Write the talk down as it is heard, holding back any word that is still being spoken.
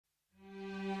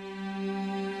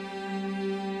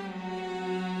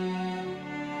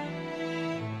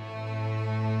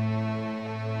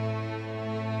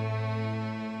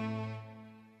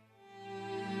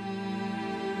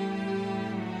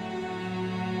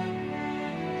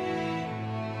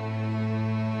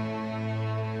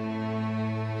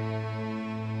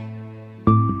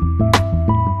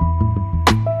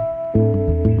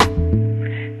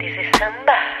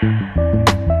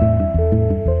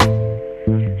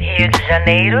Rio de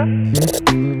Janeiro,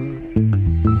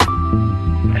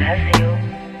 Brasil.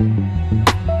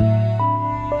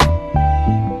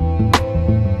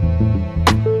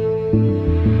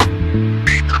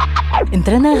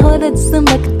 Entra na roda de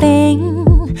samba que tem,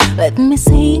 let me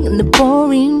sing in the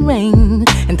pouring rain.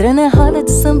 Entra na roda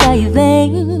de samba e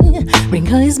vem, bring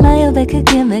her smile back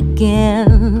again,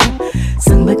 again.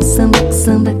 Samba que samba que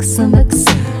samba que samba que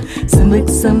samba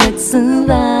que samba que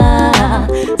samba.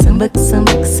 Samba que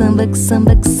samba que samba que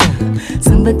samba que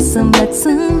samba que samba que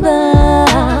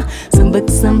samba. Samba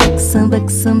que samba que samba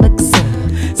que samba que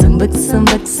samba que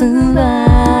samba que samba.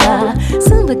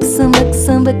 Samba que samba que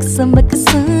samba que samba que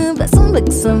samba. Samba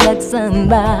que samba que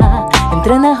samba.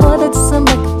 Entra na roda de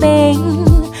samba que tem,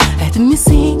 let me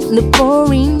sing in the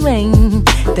pouring rain.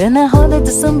 Entra na roda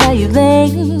de samba e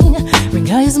vem, bring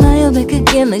her smile back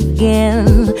again,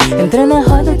 again. Entra na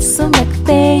roda de samba que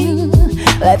tem,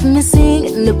 let me sing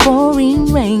in the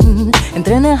pouring rain.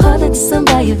 Entra na roda de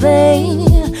samba e vem,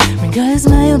 bring her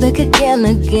smile back again,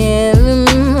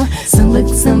 again. Samba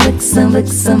que samba que samba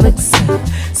que samba que samba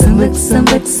que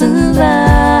samba que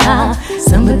samba.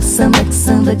 Samba que samba que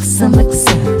samba que samba que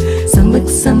samba que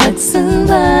samba que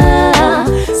samba.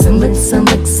 Samba que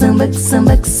samba que samba que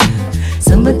samba que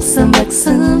samba que samba que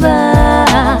samba.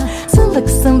 Samba que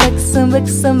samba que samba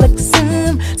que samba que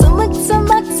samba que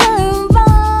samba que samba.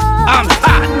 I'm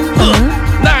hot, hook,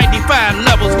 95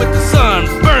 levels with the sun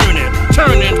burning,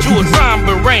 turning to a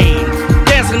samba rain,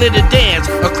 dancing in the dance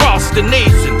across the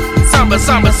nation. Samba,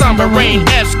 samba, samba rain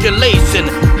escalation.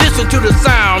 Listen to the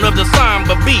sound of the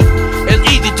samba beat. It's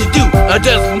easy to do,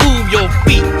 just move your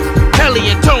feet.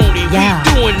 HÉLI and Tony, we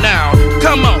doing now.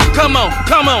 Come on, come on,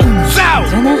 come on, shout!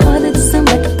 Entra na roda de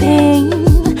samba que tem,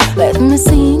 let me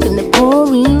sing in the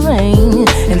pouring rain.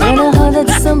 Entra na roda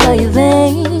de samba e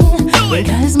vem, bring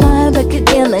her smile back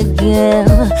again, again.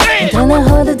 Entra na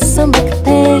roda de samba que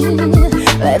tem,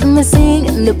 let me sing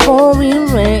in the pouring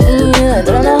rain.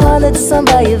 Entra na roda de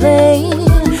samba e vem,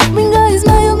 bring her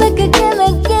smile back again,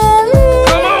 again.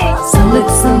 Samba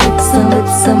que samba que samba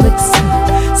que samba que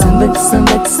samba que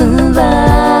samba que samba.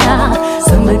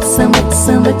 Samba que samba que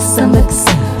samba que samba que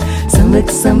samba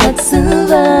que samba que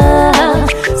samba.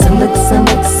 Samba que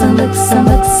samba que samba que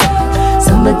samba que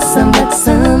samba que samba que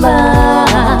samba.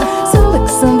 Samba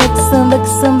que samba que samba que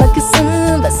samba que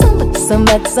samba. Samba que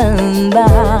samba que samba.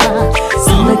 Samba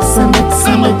que samba que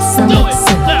samba que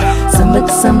samba que samba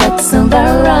que samba que samba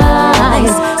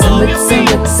rise. Samba que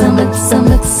samba que samba que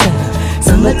samba que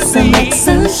samba que samba que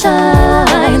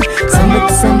sunshine. Samba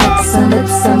que samba que samba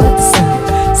que samba que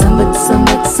samba que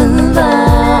samba que samba.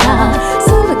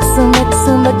 Samba que samba que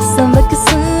samba que samba que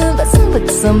samba. Samba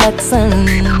que samba que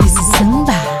samba. This is samba.